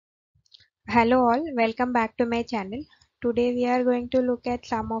Hello all, welcome back to my channel. Today we are going to look at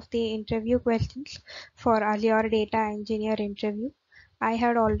some of the interview questions for Azure Data Engineer interview. I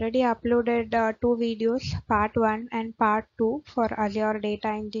had already uploaded two videos, part 1 and part 2 for Azure Data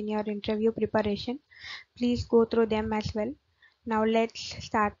Engineer interview preparation. Please go through them as well. Now let's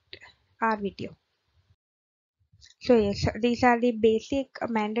start our video. So yes, these are the basic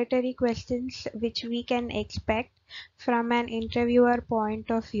mandatory questions which we can expect from an interviewer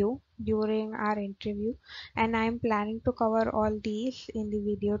point of view during our interview, and I'm planning to cover all these in the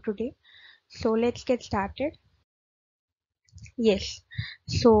video today. So let's get started. Yes.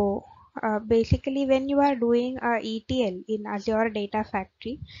 So basically, when you are doing a ETL in Azure Data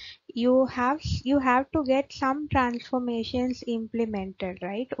Factory, you have to get some transformations implemented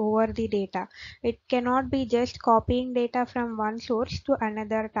right over the data. It cannot be just copying data from one source to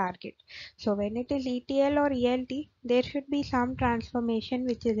another target. So when it is ETL or ELT, there should be some transformation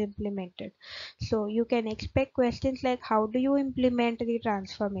which is implemented. So you can expect questions like how do you implement the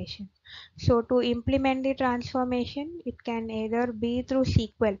transformation. So to implement the transformation, it can either be through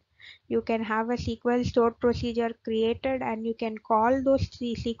SQL. You can have a SQL stored procedure created and you can call those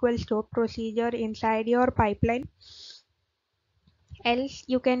SQL stored procedure inside your pipeline. Else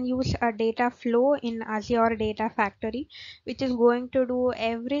you can use a data flow in Azure Data Factory, which is going to do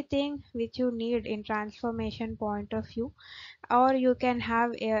everything which you need in transformation point of view. Or you can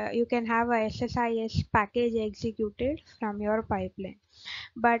have a SSIS package executed from your pipeline,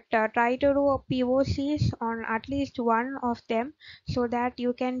 but try to do POCs on at least one of them so that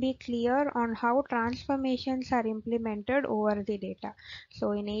you can be clear on how transformations are implemented over the data.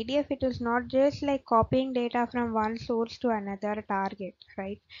 So in ADF, it is not just like copying data from one source to another target,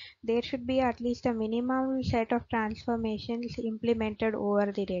 right? There should be at least a minimum set of transformations implemented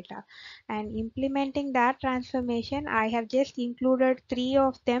over the data. And implementing that transformation, I have just included three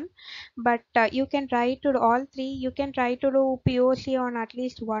of them, but you can try to do all three. You can try to do POC on at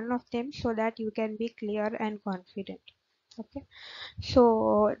least one of them so that you can be clear and confident. Okay,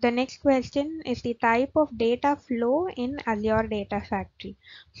 so the next question is the type of data flow in Azure Data Factory.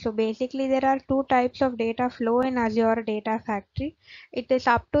 So basically there are two types of data flow in Azure Data Factory. It is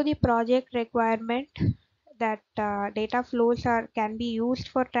up to the project requirement that data flows can be used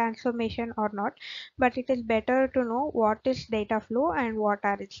for transformation or not, but it is better to know what is data flow and what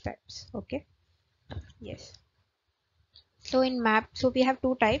are its types. Okay. Yes. So in map, so we have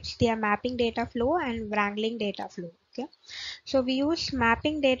two types. They are mapping data flow and wrangling data flow. Okay. So we use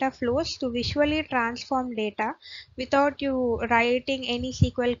mapping data flows to visually transform data without you writing any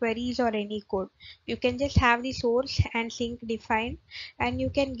SQL queries or any code. You can just have the source and sink defined, and you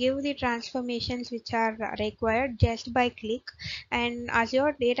can give the transformations which are required just by click. And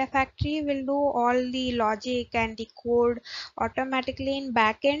Azure Data Factory will do all the logic and the code automatically in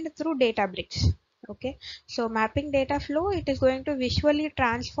backend through Databricks. Okay, so mapping data flow, it is going to visually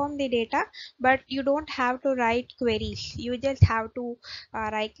transform the data, but you don't have to write queries. You just have to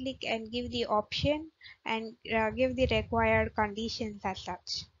right click and give the option and give the required conditions as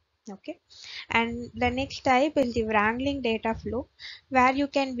such. Okay, and the next type is the wrangling data flow, where you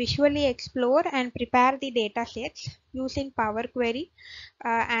can visually explore and prepare the data sets using Power Query,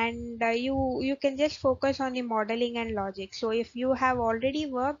 and you can just focus on the modeling and logic. So if you have already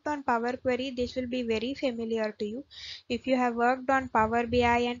worked on Power Query, this will be very familiar to you. If you have worked on Power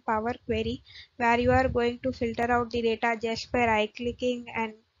BI and Power Query, where you are going to filter out the data just by right clicking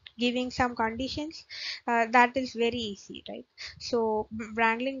and giving some conditions, that is very easy, right? So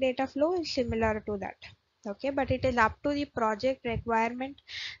wrangling data flow is similar to that. Okay, but it is up to the project requirement,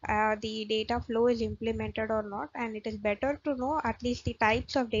 the data flow is implemented or not, and it is better to know at least the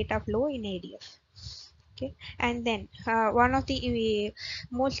types of data flow in ADF. Okay, and then one of the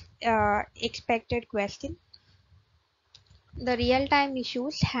most expected question, the real-time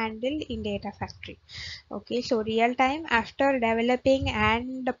issues handled in Data Factory. Okay, so real-time, after developing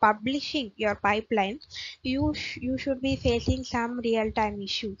and publishing your pipeline, you should be facing some real-time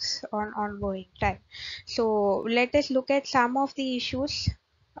issues on ongoing time. So let us look at some of the issues,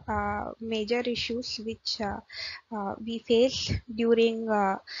 major issues which we face during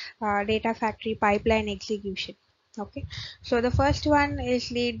Data Factory pipeline execution. Okay, so the first one is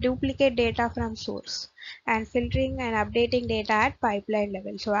the duplicate data from source and filtering and updating data at pipeline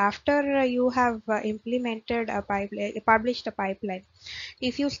level. So after you have implemented a pipeline, published a pipeline,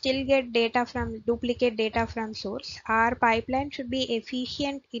 if you still get data from duplicate data from source, our pipeline should be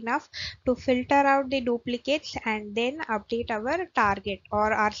efficient enough to filter out the duplicates and then update our target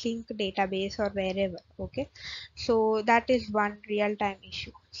or our sync database or wherever. Okay, so that is one real-time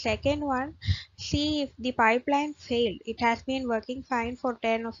issue. Second one, see if the pipeline failed. It has been working fine for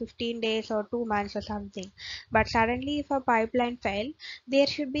 10 or 15 days or 2 months or something. But suddenly if a pipeline failed, there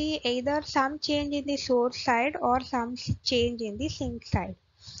should be either some change in the source side or some change in the sink side,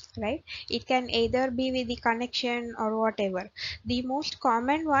 right? It can either be with the connection or whatever. The most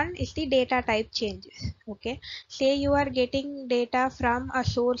common one is the data type changes. Okay, say you are getting data from a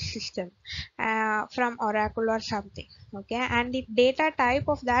source system, from Oracle or something. Okay, and the data type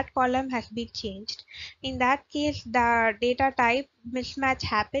of that column has been changed. In that case, the data type mismatch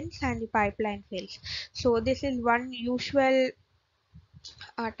happens and the pipeline fails. So this is one usual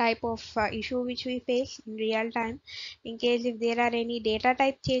type of issue which we face in real time. In case if there are any data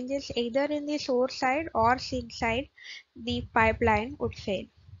type changes either in the source side or sink side, the pipeline would fail.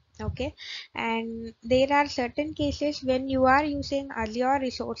 Okay, and there are certain cases when you are using Azure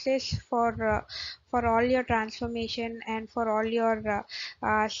resources for all your transformation and for all your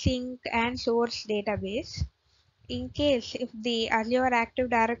sink and source database. In case if the Azure Active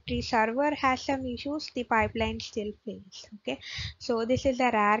Directory server has some issues, the pipeline still fails. Okay, so this is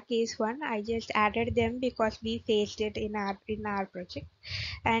a rare case one. I just added them because we faced it in our project.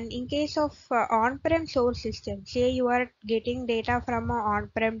 And in case of on-prem source system, say you are getting data from a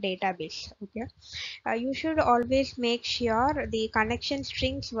on-prem database. Okay, you should always make sure the connection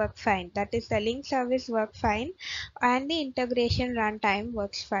strings work fine. That is, the link service work fine, and the integration runtime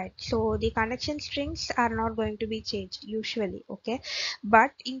works fine. So the connection strings are not going to be changed usually. Okay,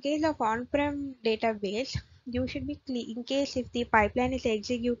 but in case of on-prem database, you should be clear in case if the pipeline is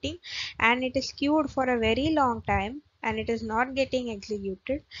executing and it is queued for a very long time and it is not getting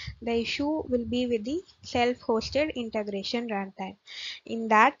executed, the issue will be with the self-hosted integration runtime. In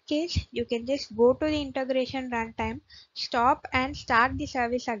that case, you can just go to the integration runtime, stop and start the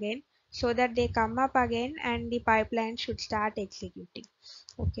service again so that they come up again and the pipeline should start executing.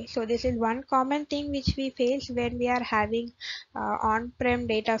 Okay, so this is one common thing which we face when we are having on-prem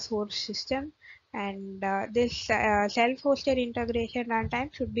data source system, and this self-hosted integration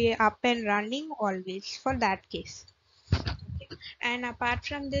runtime should be up and running always for that case. And apart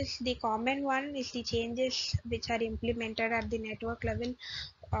from this, the common one is the changes which are implemented at the network level,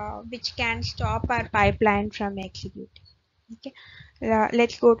 which can stop our pipeline from executing. Okay,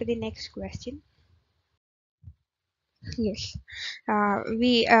 let's go to the next question. Yes,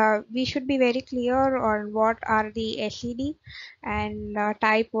 we should be very clear on what are the SED and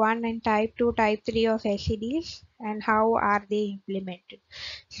type 1 and type 2, type 3 of SEDs and how are they implemented.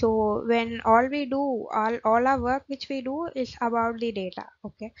 So when all our work which we do is about the data.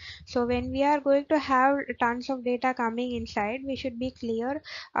 Okay, so when we are going to have tons of data coming inside, we should be clear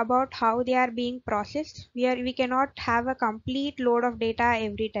about how they are being processed. We cannot have a complete load of data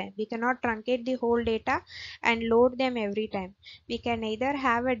every time. We cannot truncate the whole data and load them every time. We can either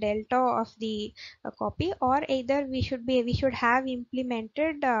have a delta of the copy, or either we should have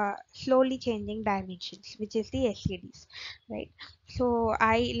implemented slowly changing dimensions, which is the SCDs, right? So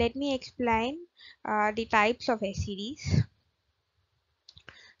I let me explain the types of SCDs.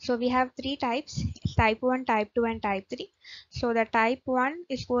 So we have three types: type 1, type 2, and type 3. So the type 1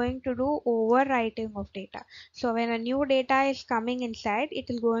 is going to do overwriting of data. So when a new data is coming inside, it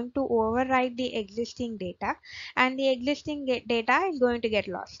is going to overwrite the existing data, and the existing data is going to get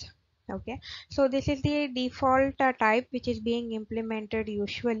lost. Okay, so this is the default type which is being implemented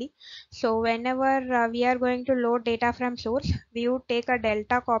usually. So whenever we are going to load data from source, we would take a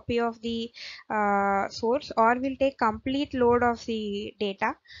delta copy of the source, or we'll take complete load of the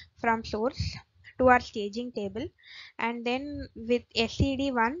data from source to our staging table, and then with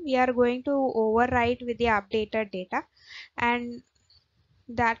SCD1 we are going to overwrite with the updated data, and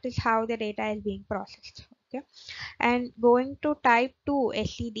that is how the data is being processed. Okay, and going to type 2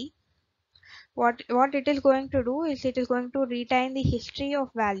 SCD, what it is going to do is it is going to retain the history of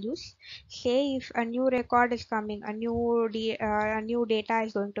values. Say if a new record is coming, a new data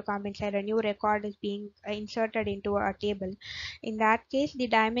is going to come inside, a new record is being inserted into a table. In that case, the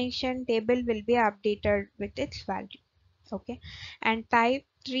dimension table will be updated with its value. Okay, and type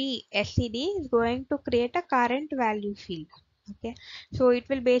 3 SCD is going to create a current value field. Okay, so it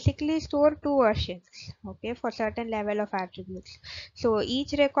will basically store two versions, okay, for certain level of attributes. So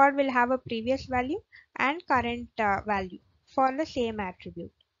each record will have a previous value and current value for the same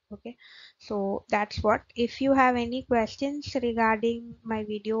attribute. Okay, so that's what. If you have any questions regarding my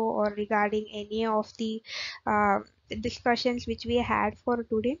video or regarding any of the uh, discussions which we had for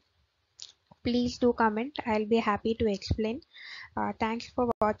today, please do comment. I'll be happy to explain. Thanks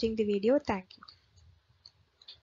for watching the video. Thank you.